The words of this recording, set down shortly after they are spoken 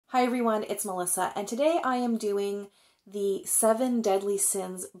Hi everyone, it's Melissa, and today I am doing the 7 Deadly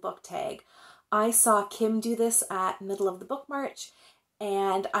Sins book tag. I saw Kim do this at Middle of the Book March,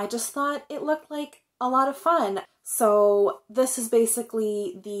 and I just thought it looked like a lot of fun. So this is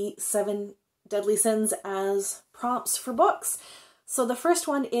basically the 7 Deadly Sins as prompts for books. So the first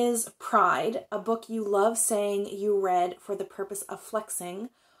one is Pride, a book you love saying you read for the purpose of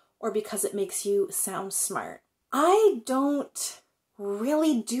flexing or because it makes you sound smart. I don't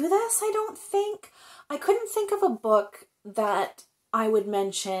really do this, I don't think. I couldn't think of a book that I would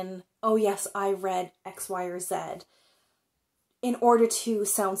mention, oh yes, I read X, Y, or Z in order to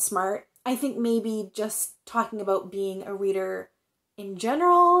sound smart. I think maybe just talking about being a reader in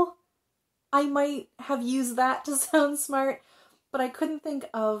general, I might have used that to sound smart, but I couldn't think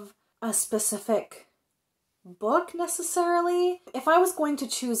of a specific book necessarily. If I was going to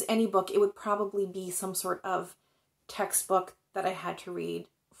choose any book, it would probably be some sort of textbook that I had to read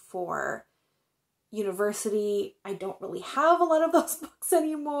for university. I don't really have a lot of those books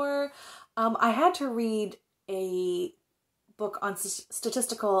anymore. I had to read a book on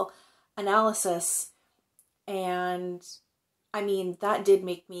statistical analysis, and I mean, that did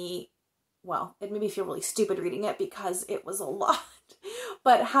make me, well, it made me feel really stupid reading it because it was a lot.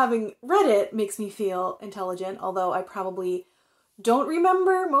 But having read it makes me feel intelligent, although I probably don't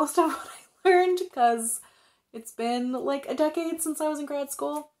remember most of what I learned because it's been like a decade since I was in grad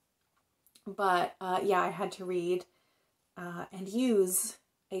school. But yeah, I had to read and use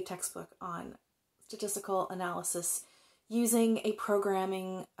a textbook on statistical analysis using a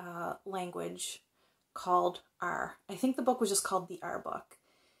programming language called R. I think the book was just called the R book.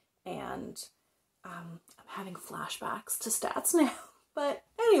 And I'm having flashbacks to stats now. But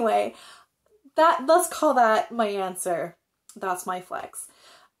anyway, let's call that my answer. That's my flex.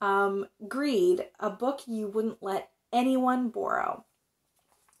 Greed, a book you wouldn't let anyone borrow.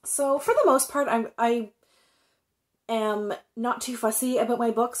 So for the most part, I am not too fussy about my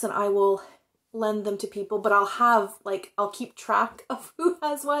books and I will lend them to people, but I'll keep track of who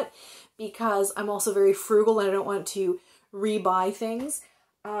has what because I'm also very frugal and I don't want to rebuy things.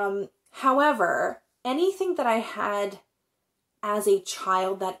 However, anything that I had as a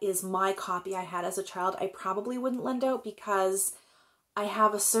child that is my copy I had as a child, I probably wouldn't lend out because I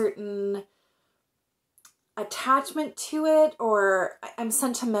have a certain attachment to it, or I'm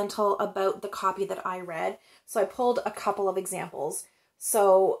sentimental about the copy that I read. So I pulled a couple of examples.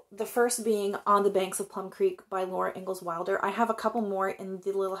 So the first being On the Banks of Plum Creek by Laura Ingalls Wilder. I have a couple more in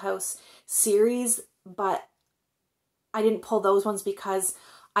the Little House series, but I didn't pull those ones because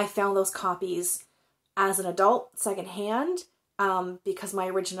I found those copies as an adult secondhand, because my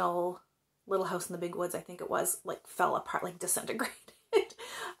original Little House in the Big Woods, I think it was, like fell apart, like disintegrated.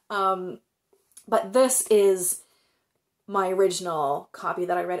 But this is my original copy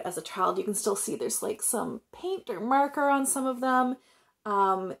that I read as a child. You can still see there's like some paint or marker on some of them.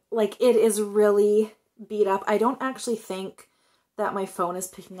 Like it is really beat up. I don't actually think that my phone is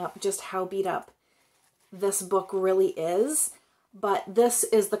picking up just how beat up this book really is, but this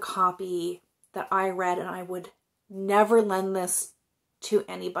is the copy that I read and I would never lend this to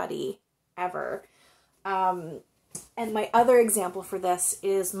anybody ever. And my other example for this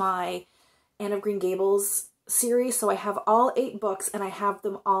is my Anne of Green Gables series. So I have all 8 books and I have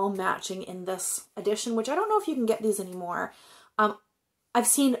them all matching in this edition, which I don't know if you can get these anymore. I've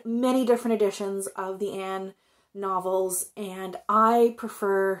seen many different editions of the Anne novels and I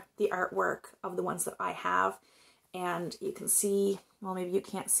prefer the artwork of the ones that I have. And you can see, well, maybe you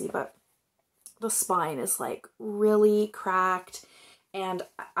can't see, but the spine is like really cracked. And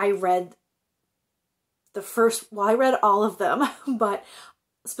I read I read all of them, but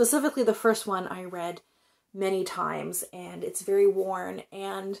specifically the first one I read many times and it's very worn,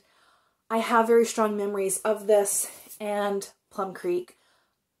 and I have very strong memories of this and Plum Creek,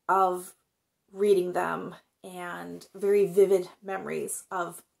 of reading them, and very vivid memories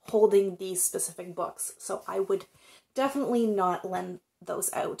of holding these specific books. So I would definitely not lend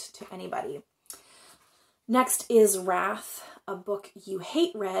those out to anybody. Next is Wrath, a book you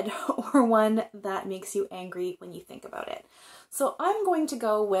hate read or one that makes you angry when you think about it. So I'm going to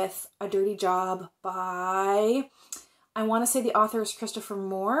go with A Dirty Job by, I want to say the author is Christopher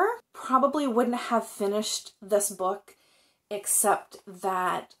Moore. Probably wouldn't have finished this book except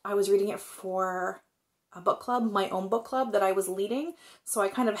that I was reading it for a book club, my own book club that I was leading. So I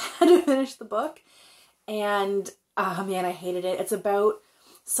kind of had to finish the book. And man, I hated it. It's about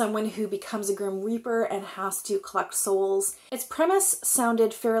someone who becomes a Grim Reaper and has to collect souls. Its premise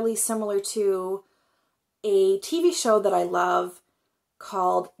sounded fairly similar to a TV show that I love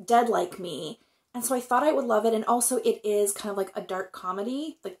called Dead Like Me. And so I thought I would love it. And also it is kind of like a dark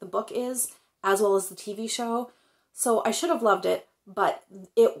comedy, like the book is, as well as the TV show. So I should have loved it, but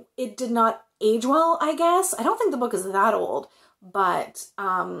it did not age well, I guess. I don't think the book is that old, but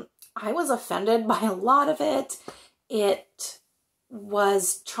I was offended by a lot of it. It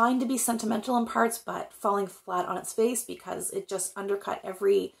was trying to be sentimental in parts, but falling flat on its face because it just undercut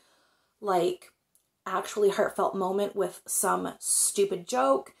every, like, actually heartfelt moment with some stupid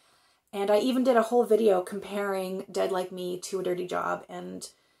joke. And I even did a whole video comparing Dead Like Me to A Dirty Job and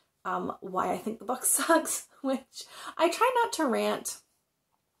why I think the book sucks, which I try not to rant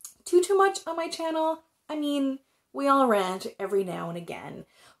too much on my channel. I mean, we all rant every now and again,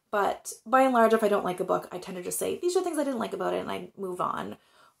 but by and large, if I don't like a book, I tend to just say, these are things I didn't like about it, and I move on.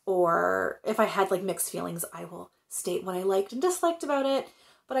 Or if I had like mixed feelings, I will state what I liked and disliked about it.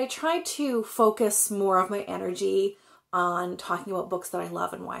 But I try to focus more of my energy on talking about books that I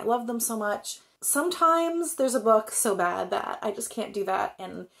love and why I love them so much. Sometimes there's a book so bad that I just can't do that,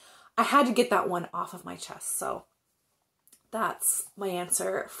 and I had to get that one off of my chest. So that's my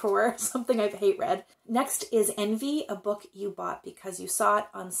answer for something I've hate read. Next is Envy, a book you bought because you saw it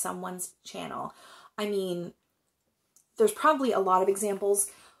on someone's channel. I mean, there's probably a lot of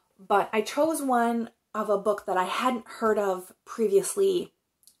examples, but I chose one of a book that I hadn't heard of previously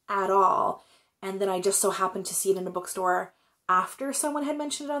at all. And then I just so happened to see it in a bookstore after someone had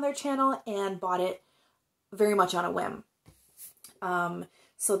mentioned it on their channel and bought it very much on a whim.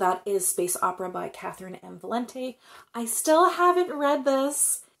 So that is Space Opera by Catherine M. Valente. I still haven't read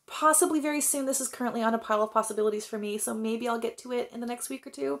this. Possibly very soon. This is currently on a pile of possibilities for me, so maybe I'll get to it in the next week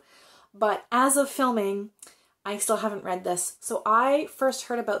or two. But as of filming, I still haven't read this. So I first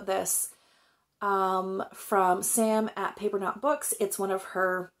heard about this from Sam at Paper Not Books. It's one of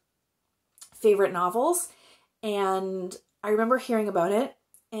her favorite novels, and I remember hearing about it,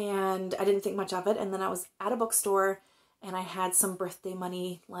 and I didn't think much of it, and then I was at a bookstore, and I had some birthday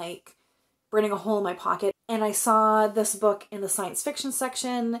money, like, burning a hole in my pocket, and I saw this book in the science fiction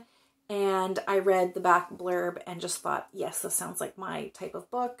section, and I read the back blurb and just thought, yes, this sounds like my type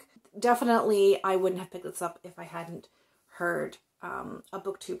of book. Definitely, I wouldn't have picked this up if I hadn't heard a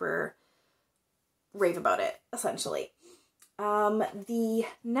booktuber rave about it, essentially. The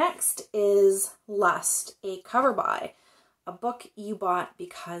next is Lust, a cover by, a book you bought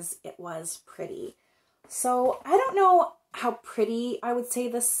because it was pretty. So I don't know how pretty I would say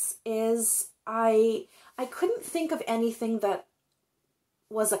this is. I couldn't think of anything that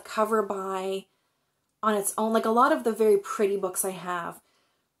was a cover by on its own. Like a lot of the very pretty books I have,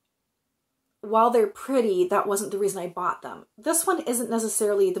 while they're pretty, that wasn't the reason I bought them. This one isn't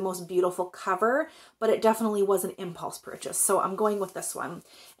necessarily the most beautiful cover, but it definitely was an impulse purchase. So I'm going with this one.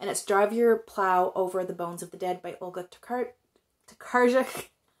 And it's Drive Your Plow Over the Bones of the Dead by Olga Tokarczuk.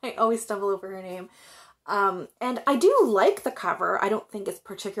 I always stumble over her name. And I do like the cover. I don't think it's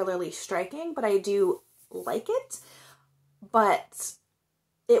particularly striking, but I do like it. But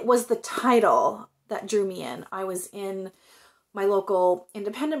it was the title that drew me in. I was in my local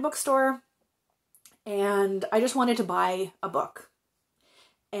independent bookstore, and I just wanted to buy a book.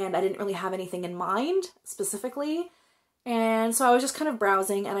 And I didn't really have anything in mind specifically. And so I was just kind of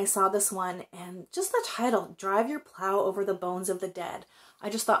browsing, and I saw this one, and just the title, Drive Your Plow Over the Bones of the Dead, I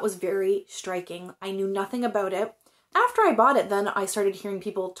just thought was very striking. I knew nothing about it. After I bought it, then I started hearing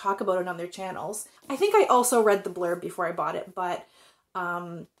people talk about it on their channels. I think I also read the blurb before I bought it, but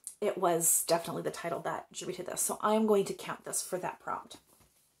it was definitely the title that drew me to this. So I'm going to count this for that prompt.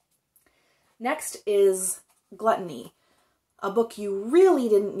 Next is Gluttony, a book you really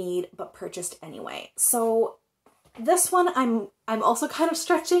didn't need but purchased anyway. So this one, I'm also kind of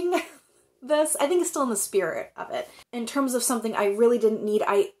stretching this. I think it's still in the spirit of it. In terms of something I really didn't need,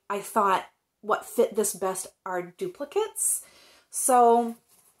 I thought what fit this best are duplicates. So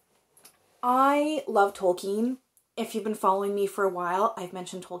I love Tolkien. If you've been following me for a while, I've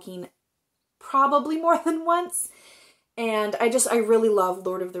mentioned Tolkien probably more than once. And I really love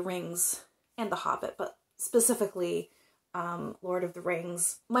Lord of the Rings and The Hobbit, but specifically Lord of the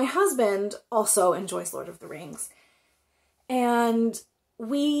Rings. My husband also enjoys Lord of the Rings. And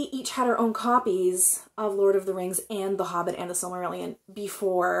we each had our own copies of Lord of the Rings and The Hobbit and The Silmarillion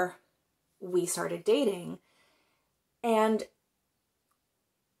before we started dating. And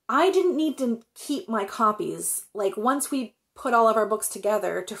I didn't need to keep my copies. Like, once we put all of our books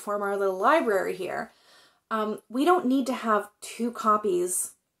together to form our little library here, we don't need to have 2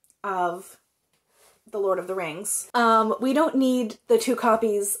 copies of The Lord of the Rings. We don't need the 2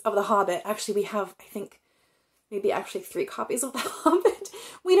 copies of The Hobbit. Actually, we have, I think, maybe actually 3 copies of The Hobbit.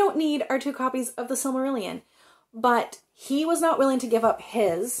 We don't need our 2 copies of The Silmarillion. But he was not willing to give up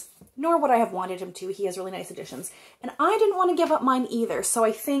his, nor would I have wanted him to. He has really nice editions. And I didn't want to give up mine either, so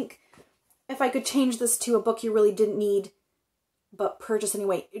I think if I could change this to a book you really didn't need but purchase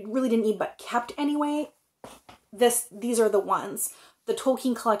anyway, it really didn't need but kept anyway, these are the ones. The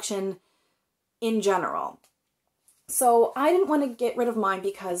Tolkien collection in general. So I didn't want to get rid of mine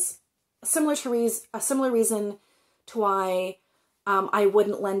because a similar reason to why I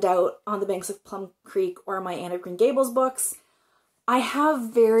wouldn't lend out On the Banks of Plum Creek or my Anne of Green Gables books. I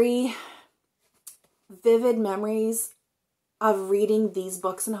have very vivid memories of reading these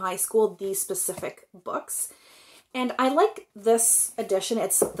books in high school, these specific books. And I like this edition.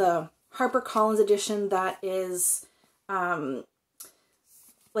 It's the HarperCollins edition that is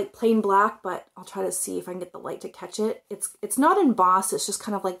like plain black, but I'll try to see if I can get the light to catch it. It's not embossed, it's just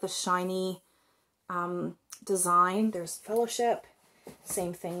kind of like the shiny design. There's Fellowship,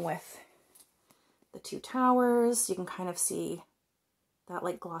 same thing with the Two Towers. You can kind of see that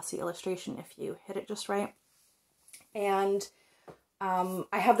like glossy illustration if you hit it just right. And I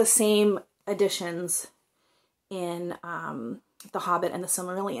have the same editions in The Hobbit and The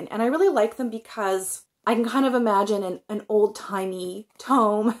Silmarillion, and I really like them because I can kind of imagine an old-timey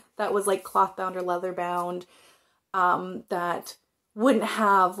tome that was like cloth-bound or leather-bound, that wouldn't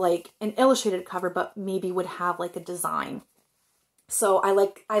have like an illustrated cover, but maybe would have like a design. So I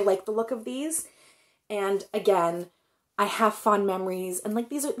like the look of these, and again, I have fond memories, and like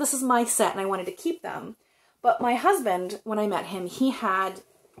this is my set, and I wanted to keep them. But my husband, when I met him, he had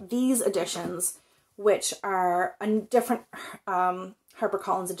these editions, which are a different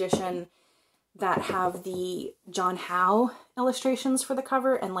HarperCollins edition that have the John Howe illustrations for the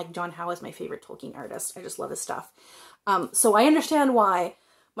cover, and like John Howe is my favorite Tolkien artist. I just love his stuff. So I understand why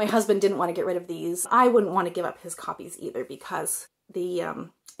my husband didn't want to get rid of these. I wouldn't want to give up his copies either because the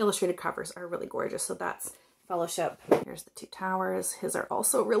illustrated covers are really gorgeous. So that's Fellowship. Here's the Two Towers. His are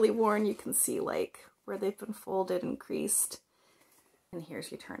also really worn. You can see like where they've been folded and creased. And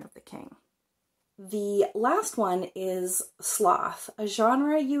here's Return of the King. The last one is Sloth, a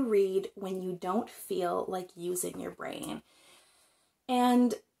genre you read when you don't feel like using your brain.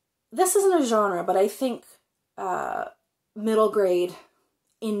 And this isn't a genre, but I think middle grade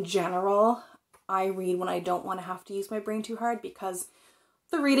in general, I read when I don't want to have to use my brain too hard because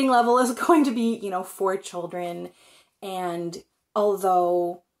the reading level is going to be, you know, for children. And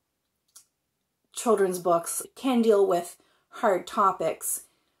although children's books can deal with hard topics,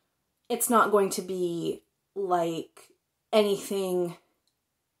 it's not going to be like anything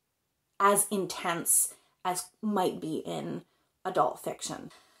as intense as might be in adult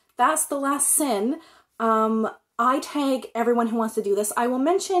fiction. That's the last sin. I tag everyone who wants to do this. I will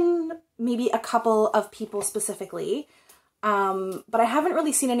mention maybe a couple of people specifically, but I haven't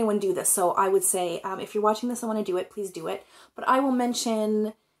really seen anyone do this. So I would say, if you're watching this and want to do it, please do it. But I will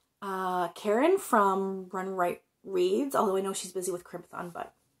mention Karen from Runwright Reads, although I know she's busy with Crimpathon,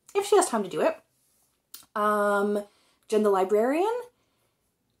 but if she has time to do it. Jen the Librarian,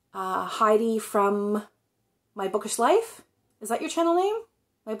 Heidi from My Bookish Life. Is that your channel name?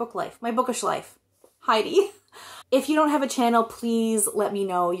 My Book Life. My Bookish Life. Heidi. If you don't have a channel, please let me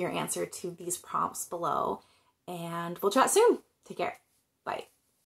know your answer to these prompts below, and we'll chat soon. Take care. Bye.